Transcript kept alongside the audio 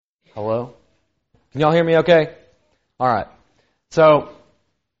Hello? Can y'all hear me okay? Alright. So,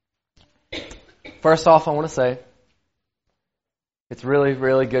 first off, I want to say, it's really,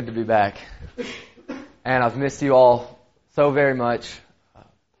 really good to be back. And I've missed you all so very much.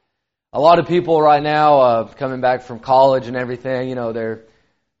 A lot of people right now, coming back from college and everything, you know, they're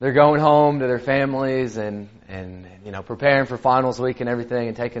going home to their families and you know, preparing for finals week and everything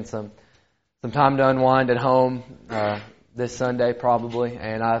and taking some time to unwind at home, this Sunday probably.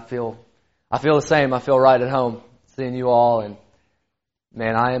 And I feel the same. I feel right at home seeing you all, and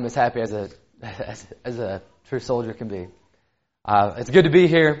man, I am as happy as a true soldier can be. It's good to be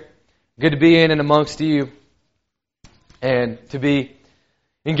here, good to be in and amongst you, and to be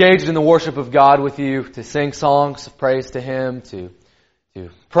engaged in the worship of God with you, to sing songs of praise to Him, to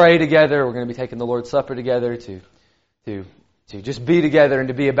pray together. We're going to be taking the Lord's Supper together, to just be together and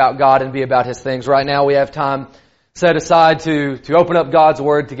to be about God and be about His things. Right now we have time set aside to open up God's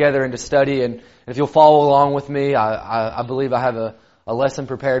Word together and to study. And if you'll follow along with me, I believe I have a lesson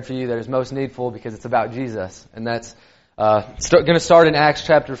prepared for you that is most needful because it's about Jesus. And that's going to start in Acts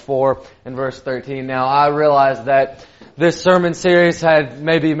chapter 4 and verse 13. Now, I realize that this sermon series had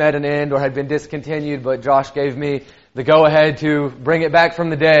maybe met an end or had been discontinued, but Josh gave me the go-ahead to bring it back from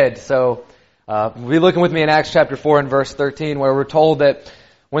the dead. So, be looking with me in Acts chapter 4 and verse 13, where we're told that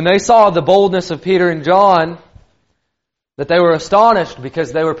when they saw the boldness of Peter and John, that they were astonished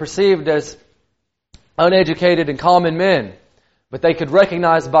because they were perceived as uneducated and common men. But they could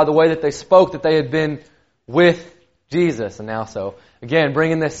recognize by the way that they spoke that they had been with Jesus. And now so, again,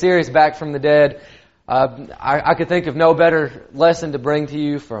 bringing this series back from the dead, I could think of no better lesson to bring to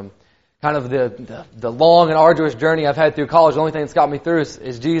you from kind of the long and arduous journey I've had through college. The only thing that's got me through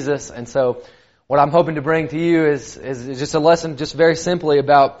is Jesus. And so what I'm hoping to bring to you is just a lesson just very simply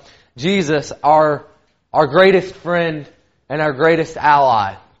about Jesus, our greatest friend and our greatest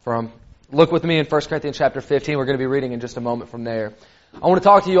ally. Look with me in 1 Corinthians chapter 15. We're going to be reading in just a moment from there. I want to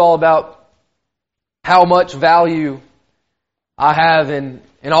talk to you all about how much value I have in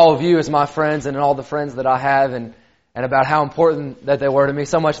all of you as my friends and in all the friends that I have, and about how important that they were to me.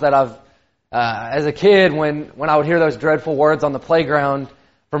 So much that I've, as a kid, when I would hear those dreadful words on the playground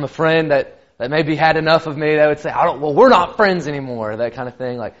from a friend that maybe had enough of me, they would say, we're not friends anymore, that kind of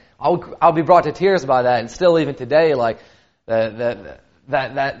thing. Like, I'll be brought to tears by that, and still even today, like,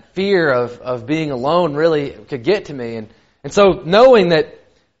 that fear of being alone really could get to me. And so knowing that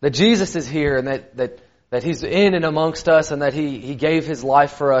Jesus is here and that He's in and amongst us and that He gave His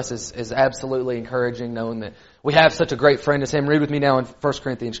life for us is absolutely encouraging, knowing that we have such a great friend as Him. Read with me now in 1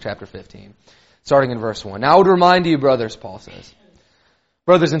 Corinthians chapter 15, starting in verse 1. Now I would remind you, brothers, Paul says,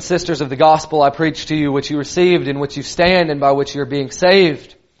 brothers and sisters of the gospel I preached to you, which you received, in which you stand, and by which you are being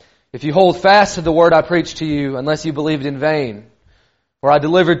saved, if you hold fast to the word I preached to you, unless you believed in vain. For I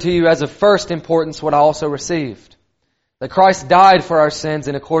delivered to you as of first importance what I also received, that Christ died for our sins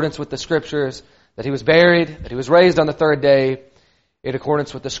in accordance with the Scriptures, that He was buried, that He was raised on the third day in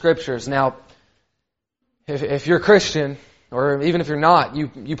accordance with the Scriptures. Now, if you're a Christian, or even if you're not,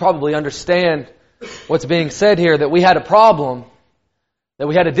 you probably understand what's being said here, that we had a problem, that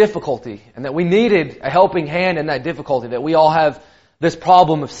we had a difficulty, and that we needed a helping hand in that difficulty, that we all have this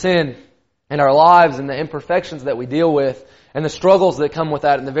problem of sin in our lives and the imperfections that we deal with and the struggles that come with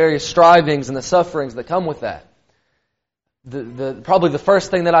that and the various strivings and the sufferings that come with that. Probably the first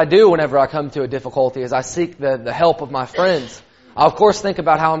thing that I do whenever I come to a difficulty is I seek the help of my friends. I of course think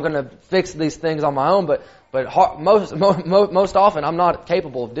about how I'm going to fix these things on my own, but most often I'm not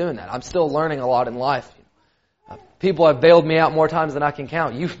capable of doing that. I'm still learning a lot in life. People have bailed me out more times than I can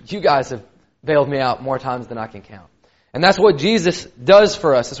count. You guys have bailed me out more times than I can count. And that's what Jesus does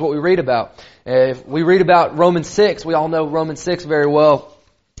for us. That's what we read about. If we read about Romans 6, we all know Romans 6 very well.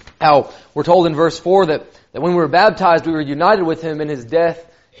 How we're told in verse 4 that when we were baptized, we were united with Him in His death,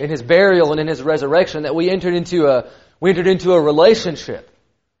 in His burial, and in His resurrection. That we entered into a relationship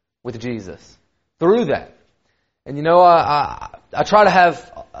with Jesus through that. And you know, I try to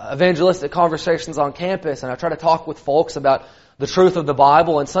have evangelistic conversations on campus, and I try to talk with folks about the truth of the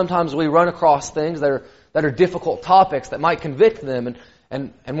Bible. And sometimes we run across things that are difficult topics that might convict them.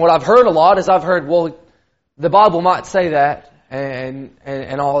 And what I've heard a lot is well, the Bible might say that and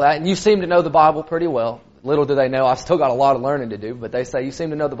all that. And you seem to know the Bible pretty well. Little do they know, I've still got a lot of learning to do, but they say, you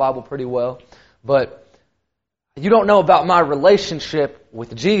seem to know the Bible pretty well. But you don't know about my relationship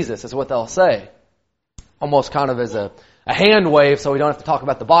with Jesus, is what they'll say. Almost kind of as a hand wave, so we don't have to talk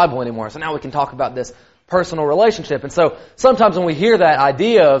about the Bible anymore. So now we can talk about this personal relationship. And so sometimes when we hear that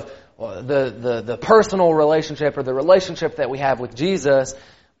idea of the personal relationship or the relationship that we have with Jesus,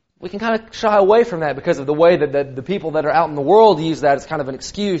 we can kind of shy away from that because of the way that the people that are out in the world use that as kind of an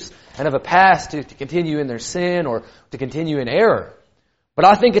excuse and of a pass to continue in their sin or to continue in error. But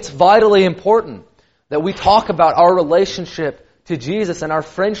I think it's vitally important that we talk about our relationship to Jesus and our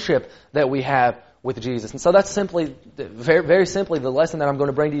friendship that we have with Jesus. And so that's simply, very, very simply, the lesson that I'm going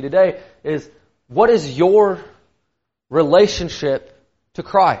to bring to you today is, what is your relationship to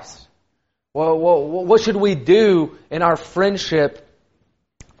Christ? Well, what should we do in our friendship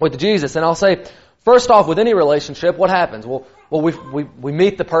with Jesus? And I'll say, first off, with any relationship, what happens? Well, we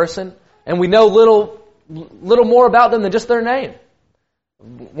meet the person, and we know little more about them than just their name.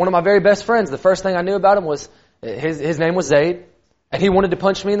 One of my very best friends, the first thing I knew about him was his name was Zaid, and he wanted to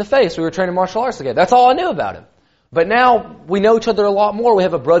punch me in the face. We were training martial arts together. That's all I knew about him. But now we know each other a lot more. We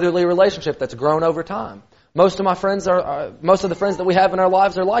have a brotherly relationship that's grown over time. Most of the friends that we have in our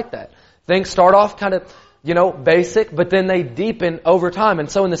lives are like that. Things start off kind of, basic, but then they deepen over time. And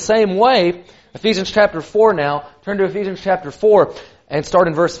so in the same way, Ephesians chapter 4 now, turn to Ephesians chapter 4 and start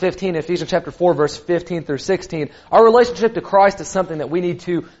in verse 15, Ephesians chapter 4, verse 15 through 16. Our relationship to Christ is something that we need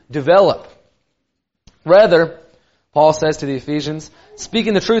to develop. Rather, Paul says to the Ephesians,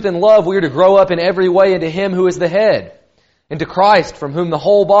 speaking the truth in love, we are to grow up in every way into Him who is the head, into Christ, from whom the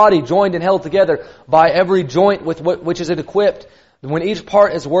whole body, joined and held together by every joint with which is it equipped, when each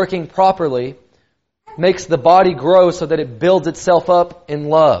part is working properly, makes the body grow so that it builds itself up in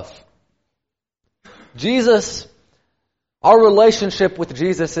love. Jesus, our relationship with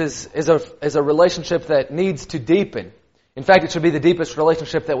Jesus is a relationship that needs to deepen. In fact, it should be the deepest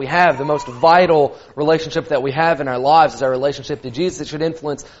relationship that we have, the most vital relationship that we have in our lives is our relationship to Jesus. It should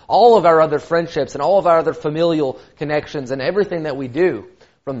influence all of our other friendships and all of our other familial connections and everything that we do,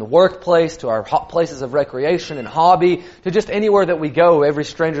 from the workplace to our places of recreation and hobby to just anywhere that we go. Every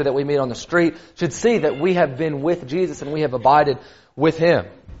stranger that we meet on the street should see that we have been with Jesus and we have abided with Him.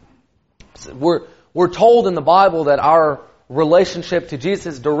 We're told in the Bible that our relationship to Jesus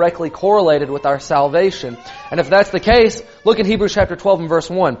is directly correlated with our salvation. And if that's the case, look at Hebrews chapter 12 and verse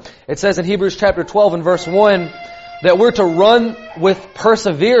 1. It says in Hebrews chapter 12 and verse 1 that we're to run with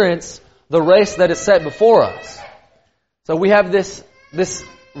perseverance the race that is set before us. So we have this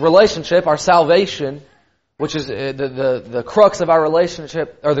relationship, our salvation, which is the crux of our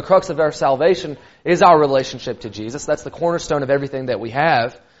relationship, or the crux of our salvation is our relationship to Jesus. That's the cornerstone of everything that we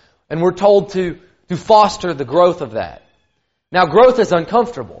have. And we're told to foster the growth of that. Now, growth is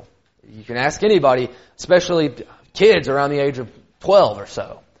uncomfortable. You can ask anybody, especially kids around the age of 12 or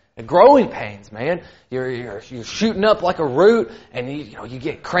so. And growing pains, man. You're shooting up like a root, and you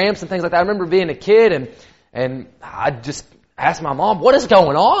get cramps and things like that. I remember being a kid, and I just asked my mom, "What is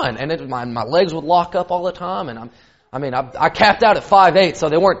going on?" And my legs would lock up all the time, and I capped out at 5'8", so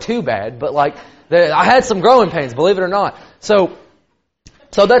they weren't too bad. But I had some growing pains, believe it or not. So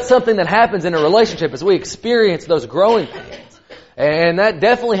that's something that happens in a relationship as we experience those growing pains. And that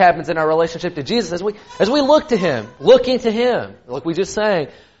definitely happens in our relationship to Jesus as we look to Him, looking to Him. Like we just sang,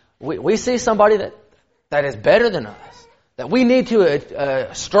 we see somebody that is better than us, that we need to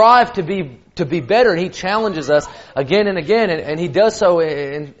strive to be better, and He challenges us again and again, and He does so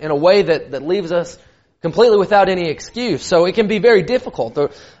in a way that leaves us completely without any excuse. So it can be very difficult.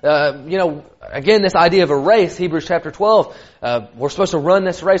 Again, this idea of a race, Hebrews chapter 12, we're supposed to run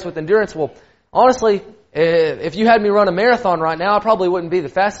this race with endurance. Well, honestly, if you had me run a marathon right now, I probably wouldn't be the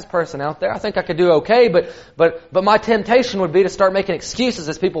fastest person out there. I think I could do okay, but my temptation would be to start making excuses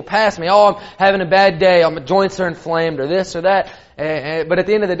as people pass me. Oh, I'm having a bad day. My joints are inflamed, or this or that. But at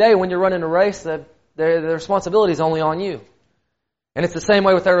the end of the day, when you're running a race, the responsibility is only on you. And it's the same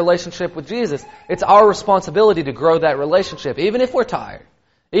way with our relationship with Jesus. It's our responsibility to grow that relationship, even if we're tired,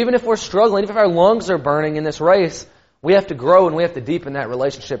 even if we're struggling, even if our lungs are burning in this race. We have to grow and we have to deepen that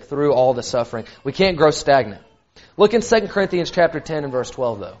relationship through all the suffering. We can't grow stagnant. Look in 2 Corinthians chapter 10 and verse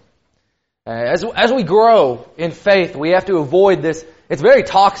 12 though. As we grow in faith, we have to avoid this. It's very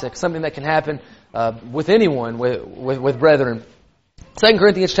toxic, something that can happen with anyone, with brethren. 2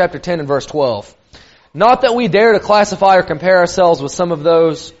 Corinthians chapter 10 and verse 12. Not that we dare to classify or compare ourselves with some of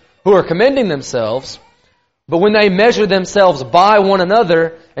those who are commending themselves, but when they measure themselves by one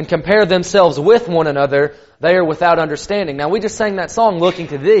another and compare themselves with one another, they are without understanding. Now, we just sang that song, Looking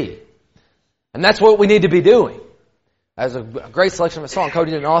to Thee. And that's what we need to be doing. That was a great selection of a song.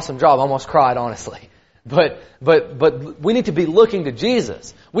 Cody did an awesome job. I almost cried, honestly. But we need to be looking to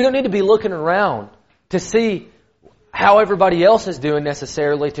Jesus. We don't need to be looking around to see how everybody else is doing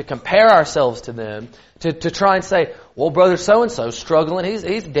necessarily, to compare ourselves to them, to try and say, well, brother so-and-so struggling,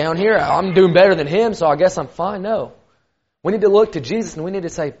 he's down here, I'm doing better than him, so I guess I'm fine. No. We need to look to Jesus and we need to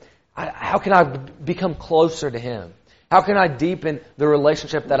say, how can I become closer to Him? How can I deepen the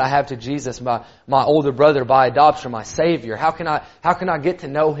relationship that I have to Jesus, my older brother by adoption, my Savior? How can I get to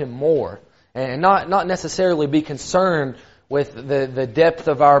know Him more? And not necessarily be concerned with the depth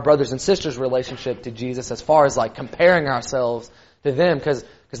of our brothers and sisters' relationship to Jesus as far as like comparing ourselves to them, because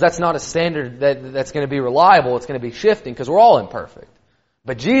that's not a standard that's going to be reliable. It's going to be shifting because we're all imperfect.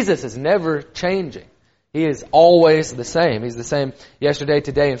 But Jesus is never changing. He is always the same. He's the same yesterday,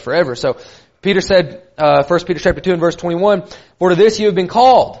 today, and forever. So Peter said, 1 Peter chapter 2 and verse 21, "For to this you have been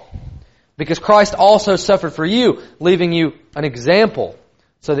called, because Christ also suffered for you, leaving you an example,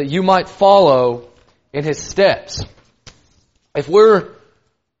 so that you might follow in His steps." If we're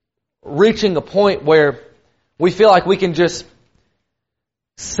reaching a point where we feel like we can just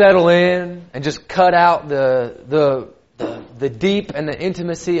settle in and just cut out the deep and the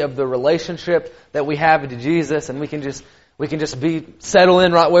intimacy of the relationship that we have to Jesus, and we can just settle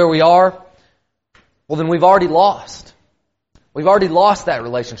in right where we are, well, then we've already lost. We've already lost that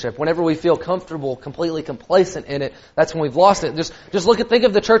relationship. Whenever we feel comfortable, completely complacent in it, that's when we've lost it. Just think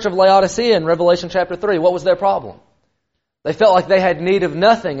of the church of Laodicea in Revelation chapter 3. What was their problem? They felt like they had need of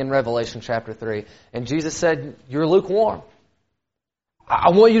nothing in Revelation chapter 3. And Jesus said, "You're lukewarm.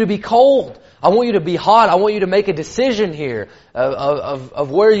 I want you to be cold. I want you to be hot. I want you to make a decision here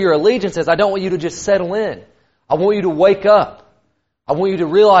of where your allegiance is. I don't want you to just settle in. I want you to wake up. I want you to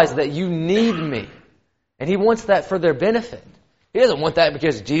realize that you need me." And He wants that for their benefit. He doesn't want that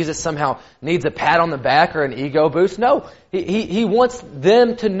because Jesus somehow needs a pat on the back or an ego boost. No, He wants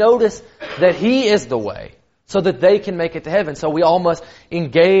them to notice that He is the way, so that they can make it to heaven. So we all must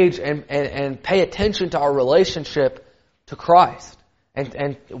engage and pay attention to our relationship to Christ.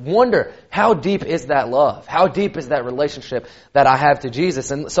 And wonder, how deep is that love? How deep is that relationship that I have to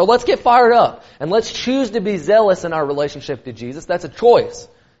Jesus? And so let's get fired up. And let's choose to be zealous in our relationship to Jesus. That's a choice.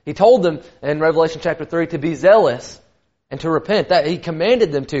 He told them in Revelation chapter 3 to be zealous and to repent. That He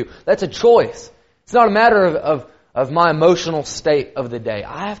commanded them to. That's a choice. It's not a matter of my emotional state of the day.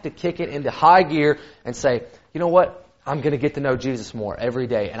 I have to kick it into high gear and say, you know what? I'm going to get to know Jesus more every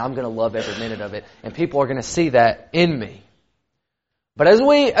day, and I'm going to love every minute of it. And people are going to see that in me. But as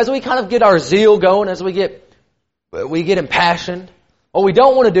we kind of get our zeal going, as we get impassioned, what we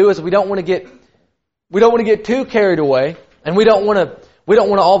don't want to do is we don't want to get too carried away, and we don't want to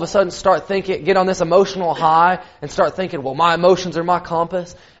all of a sudden start thinking, get on this emotional high and start thinking, well, my emotions are my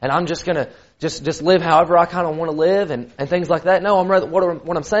compass, and I'm just gonna just live however I kind of want to live and things like that. No,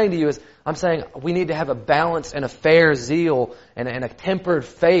 what I'm saying to you is, I'm saying we need to have a balanced and a fair zeal and a tempered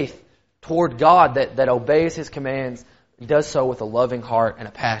faith toward God that obeys His commands, does so with a loving heart and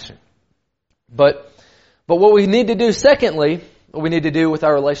a passion. But what we need to do, secondly, what we need to do with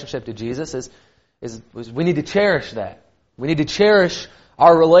our relationship to Jesus is we need to cherish that. We need to cherish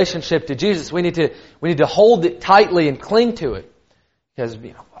our relationship to Jesus. We need to hold it tightly and cling to it, because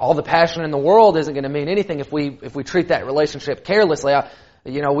all the passion in the world isn't going to mean anything if we treat that relationship carelessly.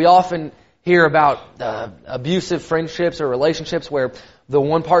 We often hear about abusive friendships or relationships where the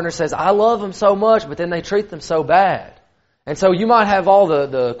one partner says, "I love them so much," but then they treat them so bad. And so you might have all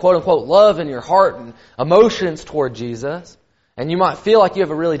the quote-unquote love in your heart and emotions toward Jesus, and you might feel like you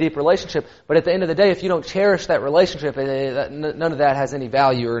have a really deep relationship, but at the end of the day, if you don't cherish that relationship, none of that has any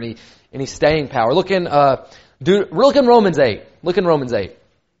value or any staying power. Look in Romans 8. Look in Romans 8.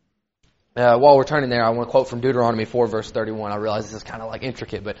 While we're turning there, I want to quote from Deuteronomy 4, verse 31. I realize this is kind of like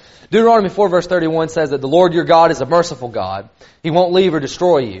intricate, but Deuteronomy 4, verse 31 says that the Lord your God is a merciful God. He won't leave or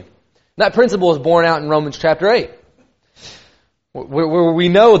destroy you. That principle is borne out in Romans chapter 8. Where we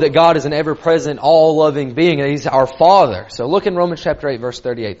know that God is an ever-present, all-loving being, and He's our Father. So look in Romans chapter 8, verse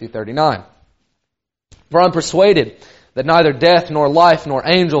 38 through 39. "For I'm persuaded that neither death, nor life, nor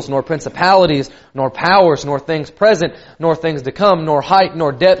angels, nor principalities, nor powers, nor things present, nor things to come, nor height,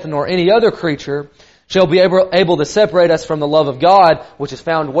 nor depth, nor any other creature shall be able to separate us from the love of God, which is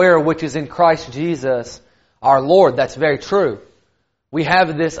found where? Which is in Christ Jesus our Lord." That's very true. We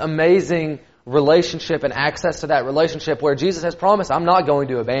have this amazing relationship and access to that relationship where Jesus has promised, "I'm not going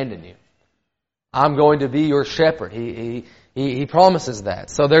to abandon you. I'm going to be your shepherd." He promises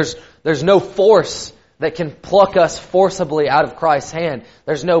that. So there's no force that can pluck us forcibly out of Christ's hand.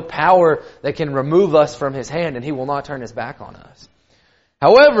 There's no power that can remove us from His hand, and He will not turn His back on us.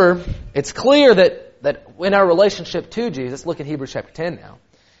 However, it's clear that in our relationship to Jesus, look at Hebrews chapter 10 now.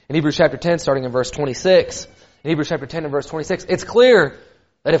 In Hebrews chapter 10, starting in verse 26, in Hebrews chapter 10 and verse 26, it's clear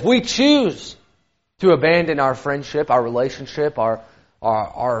that if we choose to abandon our friendship, our relationship,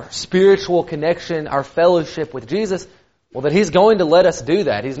 our spiritual connection, our fellowship with Jesus, well, that He's going to let us do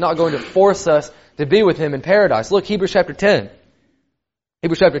that. He's not going to force us to be with Him in paradise. Look, Hebrews chapter 10.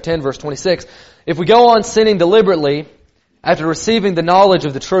 Hebrews chapter 10, verse 26. "If we go on sinning deliberately after receiving the knowledge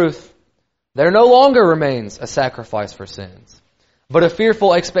of the truth, there no longer remains a sacrifice for sins, but a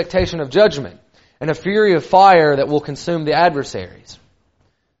fearful expectation of judgment and a fury of fire that will consume the adversaries.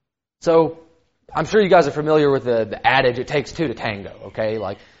 So, I'm sure you guys are familiar with the adage, it takes two to tango, okay?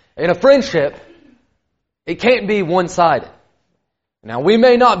 Like, in a friendship, it can't be one-sided. Now, we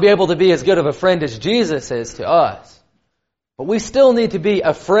may not be able to be as good of a friend as Jesus is to us, but we still need to be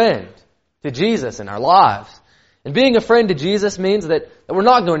a friend to Jesus in our lives. And being a friend to Jesus means that we're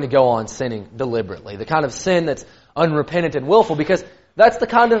not going to go on sinning deliberately, the kind of sin that's unrepentant and willful, because that's the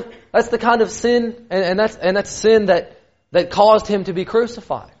kind of sin, and that's sin that caused Him to be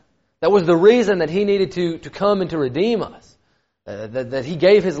crucified. That was the reason that He needed to come and to redeem us, that He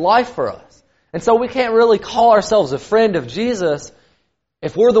gave His life for us. And so we can't really call ourselves a friend of Jesus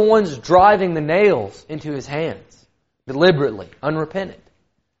if we're the ones driving the nails into His hands, deliberately, unrepentant.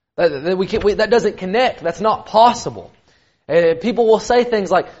 That doesn't connect. That's not possible. People will say things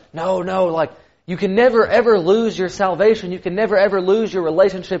like, no, like, you can never ever lose your salvation. You can never ever lose your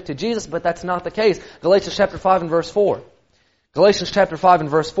relationship to Jesus, but that's not the case. Galatians chapter 5 and verse 4. Galatians chapter 5 and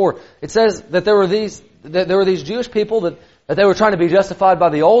verse 4. It says that there were these Jewish people that they were trying to be justified by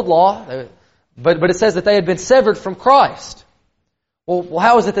the old law, but it says that they had been severed from Christ. Well,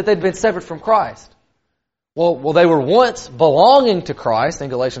 how is it that they'd been severed from Christ? Well, they were once belonging to Christ in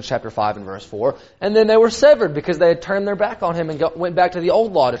Galatians chapter 5 and verse 4, and then they were severed because they had turned their back on Him and went back to the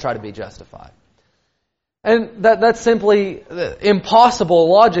old law to try to be justified. And that's simply impossible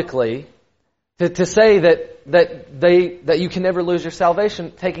logically to say that you can never lose your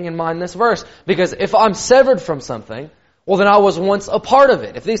salvation, taking in mind this verse. Because if I'm severed from something, well, then I was once a part of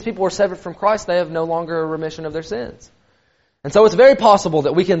it. If these people were severed from Christ, they have no longer a remission of their sins. And so it's very possible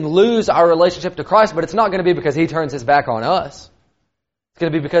that we can lose our relationship to Christ, but it's not going to be because He turns His back on us. It's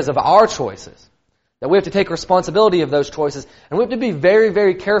going to be because of our choices. That we have to take responsibility of those choices, and we have to be very,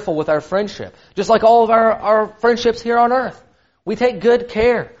 very careful with our friendship. Just like all of our friendships here on earth. We take good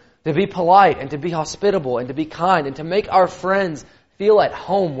care to be polite and to be hospitable and to be kind and to make our friends feel at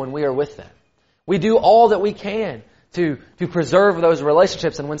home when we are with them. We do all that we can to preserve those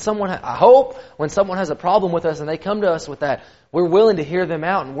relationships. And when someone has a problem with us and they come to us with that, we're willing to hear them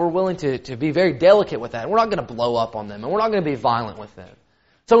out and we're willing to be very delicate with that. We're not going to blow up on them and we're not going to be violent with them.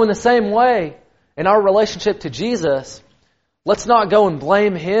 So in the same way, in our relationship to Jesus, let's not go and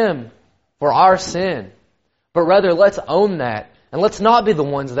blame Him for our sin, but rather let's own that. And let's not be the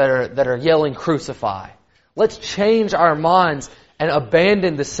ones that are yelling, crucify. Let's change our minds and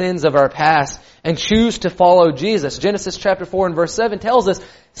abandon the sins of our past and choose to follow Jesus. Genesis chapter 4 and verse 7 tells us,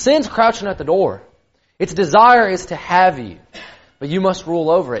 sin's crouching at the door. Its desire is to have you, but you must rule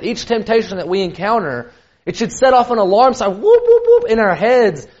over it. Each temptation that we encounter, it should set off an alarm sign, whoop, whoop, whoop, in our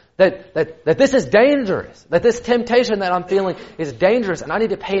heads that this is dangerous, that this temptation that I'm feeling is dangerous, and I need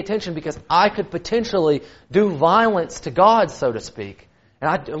to pay attention because I could potentially do violence to God, so to speak.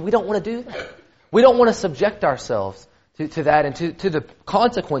 And we don't want to do that. We don't want to subject ourselves to that and to the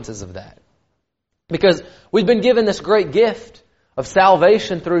consequences of that. Because we've been given this great gift of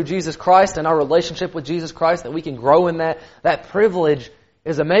salvation through Jesus Christ and our relationship with Jesus Christ, that we can grow in that. That privilege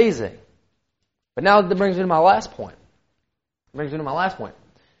is amazing. But now that brings me to my last point.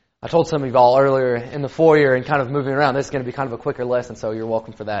 I told some of you all earlier in the foyer and kind of moving around, this is going to be kind of a quicker lesson, so you're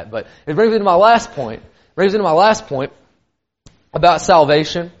welcome for that. But it brings me to my last point. About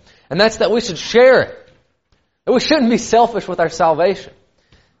salvation, and that's that we should share it. That we shouldn't be selfish with our salvation.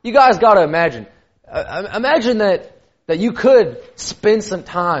 You guys got to imagine that you could spend some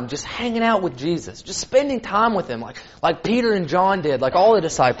time just hanging out with Jesus, just spending time with Him, like Peter and John did, like all the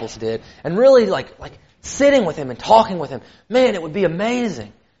disciples did, and really like sitting with Him and talking with Him. Man, it would be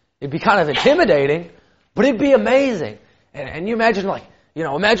amazing. It'd be kind of intimidating, but it'd be amazing. And you imagine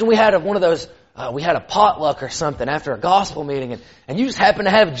imagine we had one of those, we had a potluck or something after a gospel meeting, and you just happen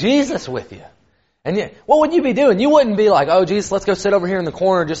to have Jesus with you. And what would you be doing? You wouldn't be like, oh, Jesus, let's go sit over here in the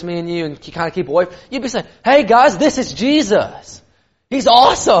corner, just me and you, and kind of keep away. You'd be saying, hey, guys, this is Jesus. He's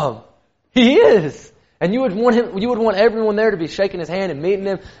awesome. He is. And you would want everyone there to be shaking His hand and meeting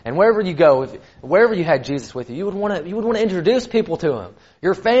Him. And wherever you go, wherever you had Jesus with you, you would want to introduce people to Him.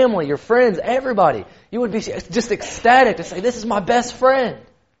 Your family, your friends, everybody. You would be just ecstatic to say, this is my best friend.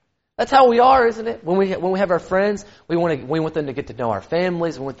 That's how we are, isn't it? When we have our friends, we want them to get to know our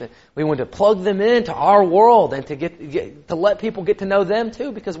families. We want to plug them into our world and to let people get to know them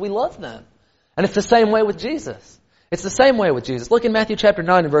too, because we love them. And it's the same way with Jesus. It's the same way with Jesus. Look in Matthew chapter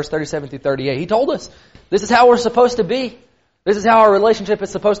 9 and verse 37 through 38. He told us this is how we're supposed to be. This is how our relationship is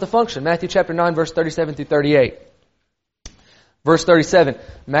supposed to function. Matthew chapter 9 verse 37 through 38. Verse 37,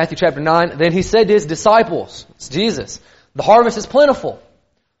 Matthew chapter 9. Then He said to His disciples, it's Jesus, The harvest is plentiful,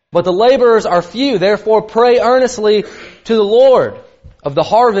 but the laborers are few. Therefore pray earnestly to the Lord of the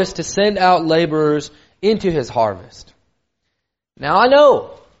harvest to send out laborers into His harvest. Now I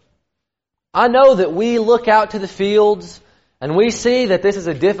know that we look out to the fields and we see that this is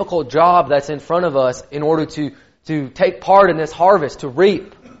a difficult job that's in front of us in order to take part in this harvest, to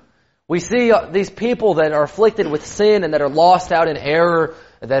reap. We see these people that are afflicted with sin and that are lost out in error,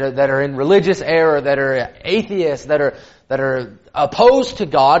 that are in religious error, that are atheists, that are opposed to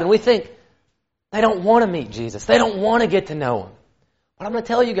God, and we think they don't want to meet Jesus. They don't want to get to know Him. But I'm going to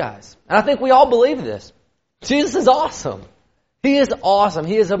tell you guys, and I think we all believe this, Jesus is awesome. He is awesome.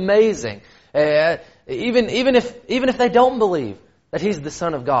 He is amazing. Even if they don't believe that He's the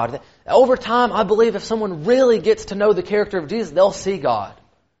Son of God, over time, I believe if someone really gets to know the character of Jesus, they'll see God.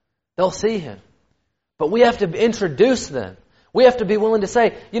 They'll see Him. But we have to introduce them. We have to be willing to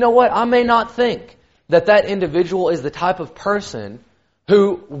say, you know what, I may not think that individual is the type of person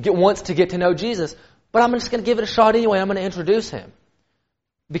who wants to get to know Jesus, but I'm just going to give it a shot anyway. I'm going to introduce him.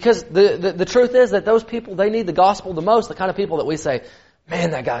 Because the truth is that those people, they need the gospel the most, the kind of people that we say,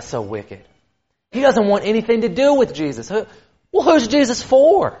 man, that guy's so wicked. He doesn't want anything to do with Jesus. Well, who's Jesus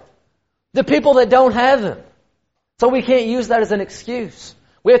for? The people that don't have Him. So we can't use that as an excuse.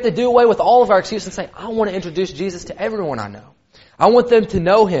 We have to do away with all of our excuses and say, I want to introduce Jesus to everyone I know. I want them to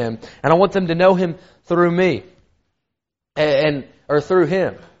know Him, and I want them to know Him through me. Or through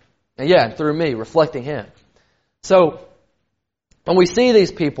Him. And through me, reflecting Him. So, when we see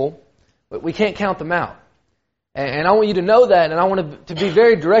these people, we can't count them out. And I want you to know that, and I want to be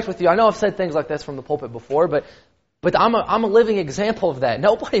very direct with you. I know I've said things like this from the pulpit before, but I'm a living example of that.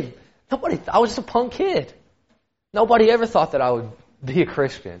 Nobody, I was just a punk kid. Nobody ever thought that I would be a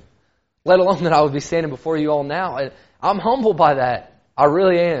Christian, let alone that I would be standing before you all now. And I'm humbled by that. I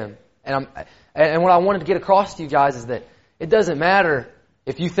really am. And what I wanted to get across to you guys is that it doesn't matter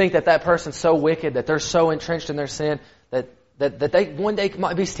if you think that person's so wicked, that they're so entrenched in their sin, that they one day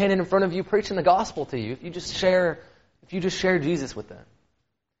might be standing in front of you preaching the gospel to you if you just share Jesus with them.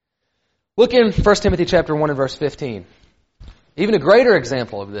 Look in 1 Timothy chapter 1 and verse 15. Even a greater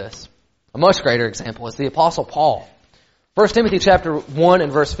example of this, a much greater example, is the Apostle Paul. 1 Timothy chapter 1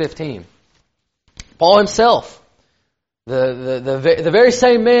 and verse 15. Paul himself, the very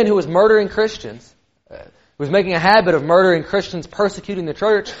same man who was murdering Christians, who was making a habit of murdering Christians, persecuting the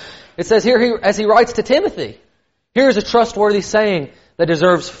church, it says here, as he writes to Timothy, here's a trustworthy saying that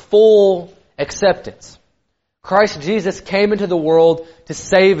deserves full acceptance. Christ Jesus came into the world to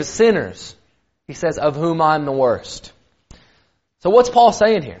save sinners. He says, of whom I'm the worst. So what's Paul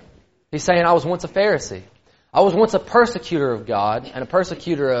saying here? He's saying, I was once a Pharisee. I was once a persecutor of God and a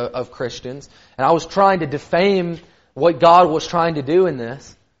persecutor of Christians. And I was trying to defame what God was trying to do in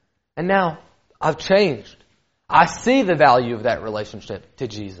this. And now I've changed. I see the value of that relationship to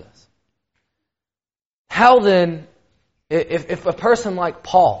Jesus. How then, if a person like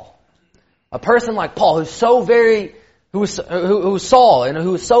Paul, who's so very, who was Saul and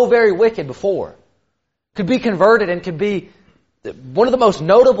who was so very wicked before, could be converted and could be one of the most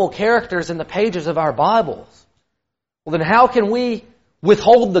notable characters in the pages of our Bibles, well then how can we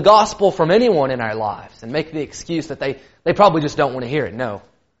withhold the gospel from anyone in our lives and make the excuse that they probably just don't want to hear it? No.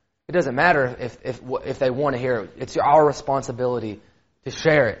 It doesn't matter if they want to hear it. It's our responsibility to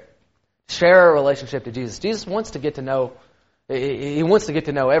share it. Share our relationship to Jesus. Jesus wants to get to know, He wants to get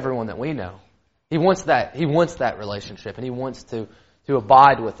to know everyone that we know. He wants that relationship, and He wants to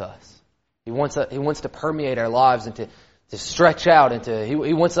abide with us. He wants to permeate our lives and to stretch out, and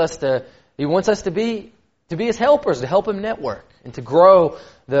He wants us to be His helpers, to help Him network and to grow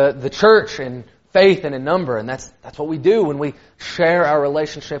the church in faith and in number. And that's what we do when we share our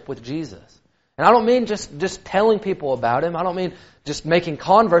relationship with Jesus. And I don't mean just telling people about Him. I don't mean just making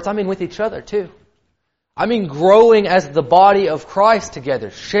converts. I mean with each other too. I mean growing as the body of Christ together,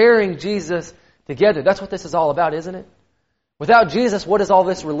 sharing Jesus together. That's what this is all about, isn't it? Without Jesus, what is all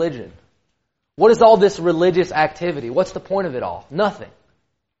this religion? What is all this religious activity? What's the point of it all? Nothing.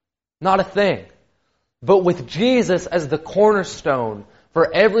 Not a thing. But with Jesus as the cornerstone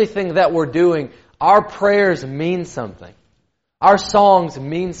for everything that we're doing, our prayers mean something. Our songs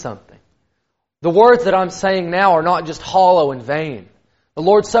mean something. The words that I'm saying now are not just hollow and vain. The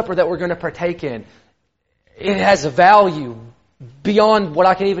Lord's Supper that we're going to partake in, it has a value beyond what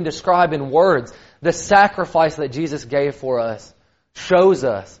I can even describe in words. The sacrifice that Jesus gave for us shows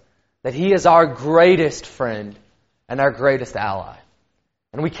us that He is our greatest friend and our greatest ally.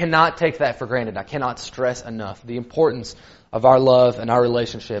 And we cannot take that for granted. I cannot stress enough the importance of our love and our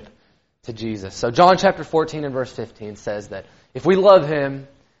relationship to Jesus. So John chapter 14 and verse 15 says that if we love Him,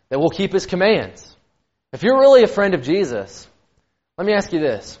 that we'll keep His commands. If you're really a friend of Jesus, let me ask you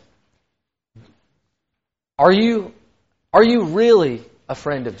this. Are you really a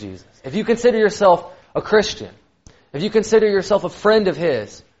friend of Jesus? If you consider yourself a Christian, if you consider yourself a friend of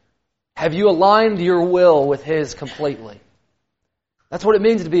His, have you aligned your will with His completely? That's what it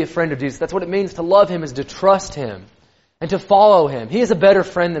means to be a friend of Jesus. That's what it means to love Him, is to trust Him and to follow Him. He is a better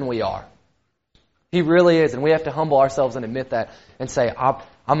friend than we are. He really is, and we have to humble ourselves and admit that and say,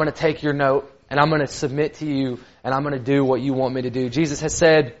 I'm going to take your note, and I'm going to submit to you, and I'm going to do what you want me to do. Jesus has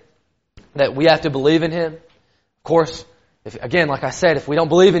said that we have to believe in Him. Of course, again, like I said, if we don't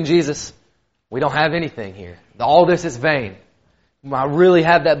believe in Jesus, we don't have anything here. All this is vain. When I really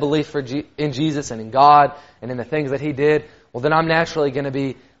have that belief in Jesus and in God and in the things that He did, well, then I'm naturally going to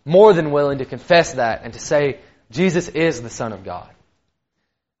be more than willing to confess that and to say, Jesus is the Son of God.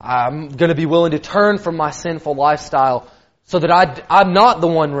 I'm going to be willing to turn from my sinful lifestyle so that I'm not the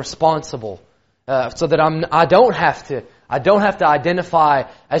one responsible, so that I don't have to identify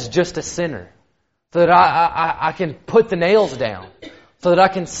as just a sinner, so that I can put the nails down, so that I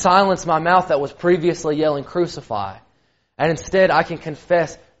can silence my mouth that was previously yelling crucify, and instead I can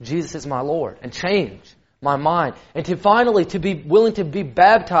confess Jesus is my Lord and change my mind, and to finally to be willing to be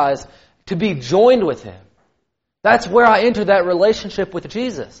baptized, to be joined with Him. That's where I enter that relationship with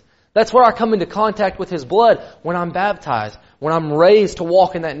Jesus. That's where I come into contact with His blood when I'm baptized, when I'm raised to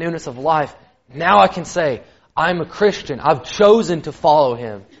walk in that newness of life. Now I can say, I'm a Christian. I've chosen to follow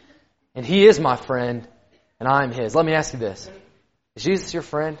Him. And He is my friend, and I'm His. Let me ask you this. Is Jesus your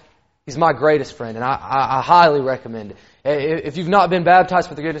friend? He's my greatest friend, and I highly recommend it. If you've not been baptized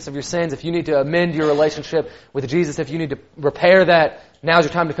for the forgiveness of your sins, if you need to amend your relationship with Jesus, if you need to repair that, now's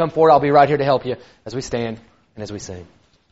your time to come forward. I'll be right here to help you as we stand and as we sing.